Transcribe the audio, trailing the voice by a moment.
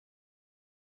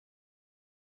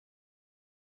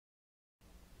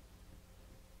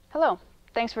Hello,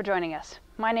 thanks for joining us.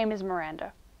 My name is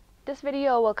Miranda. This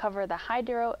video will cover the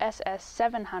Hydro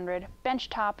SS700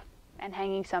 benchtop and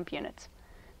hanging sump units.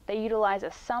 They utilize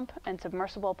a sump and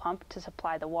submersible pump to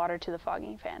supply the water to the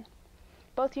fogging fan.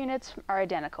 Both units are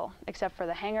identical, except for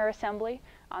the hanger assembly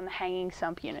on the hanging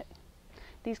sump unit.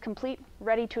 These complete,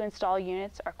 ready-to-install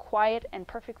units are quiet and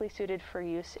perfectly suited for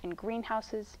use in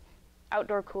greenhouses,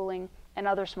 outdoor cooling, and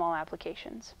other small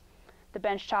applications. The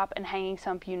benchtop and hanging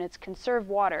sump units conserve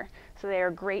water, so they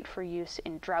are great for use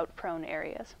in drought-prone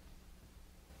areas.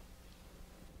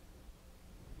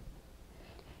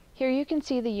 Here you can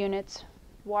see the unit's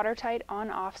watertight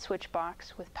on-off switch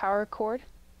box with power cord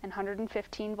and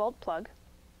 115-volt plug,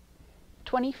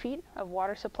 20 feet of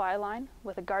water supply line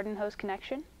with a garden hose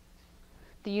connection,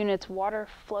 the unit's water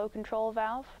flow control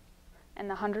valve, and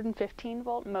the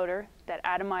 115-volt motor that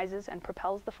atomizes and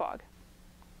propels the fog.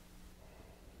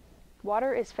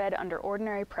 Water is fed under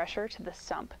ordinary pressure to the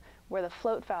sump, where the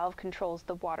float valve controls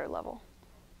the water level.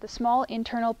 The small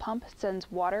internal pump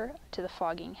sends water to the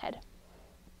fogging head.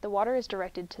 The water is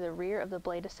directed to the rear of the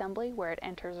blade assembly, where it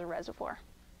enters a reservoir.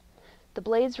 The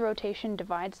blade's rotation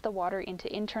divides the water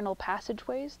into internal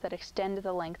passageways that extend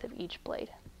the length of each blade.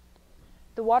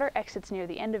 The water exits near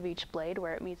the end of each blade,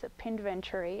 where it meets a pinned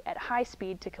venturi at high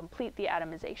speed to complete the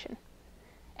atomization.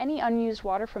 Any unused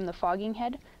water from the fogging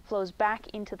head flows back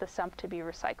into the sump to be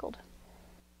recycled.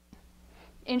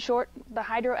 In short, the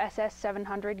Hydro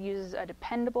SS700 uses a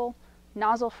dependable,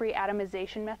 nozzle-free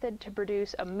atomization method to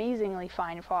produce amazingly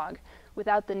fine fog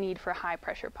without the need for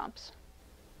high-pressure pumps.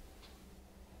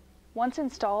 Once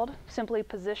installed, simply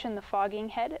position the fogging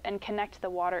head and connect the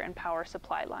water and power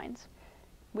supply lines.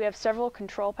 We have several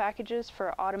control packages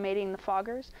for automating the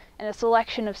foggers and a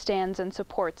selection of stands and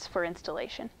supports for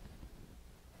installation.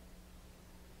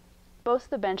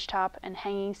 Both the benchtop and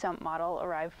hanging sump model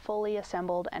arrive fully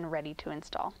assembled and ready to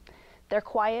install. Their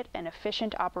quiet and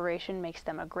efficient operation makes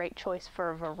them a great choice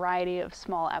for a variety of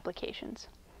small applications.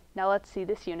 Now let's see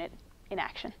this unit in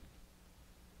action.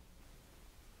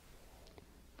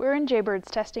 We're in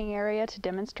Jaybird's testing area to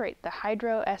demonstrate the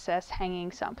Hydro SS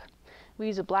hanging sump. We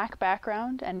use a black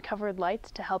background and covered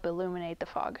lights to help illuminate the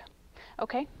fog.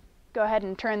 Okay, go ahead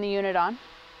and turn the unit on.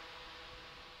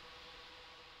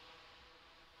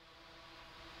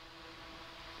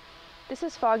 This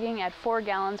is fogging at 4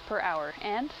 gallons per hour,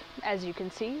 and, as you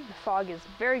can see, the fog is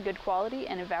very good quality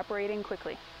and evaporating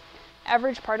quickly.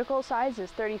 Average particle size is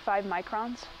 35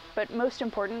 microns, but most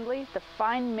importantly, the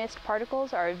fine mist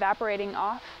particles are evaporating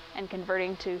off and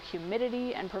converting to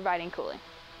humidity and providing cooling.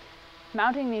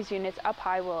 Mounting these units up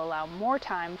high will allow more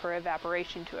time for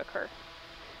evaporation to occur.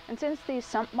 And since these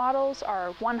sump models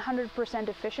are 100%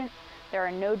 efficient, there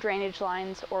are no drainage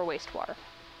lines or wastewater.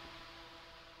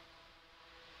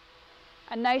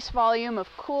 A nice volume of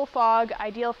cool fog,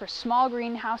 ideal for small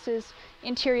greenhouses,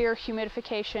 interior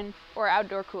humidification, or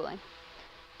outdoor cooling.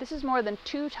 This is more than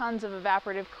 2 tons of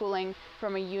evaporative cooling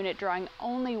from a unit drawing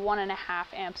only 1.5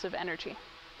 amps of energy.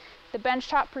 The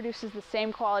benchtop produces the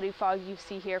same quality fog you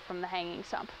see here from the hanging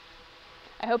sump.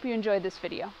 I hope you enjoyed this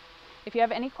video. If you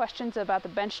have any questions about the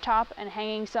benchtop and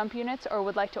hanging sump units or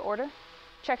would like to order,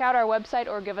 check out our website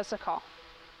or give us a call.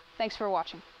 Thanks for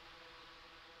watching.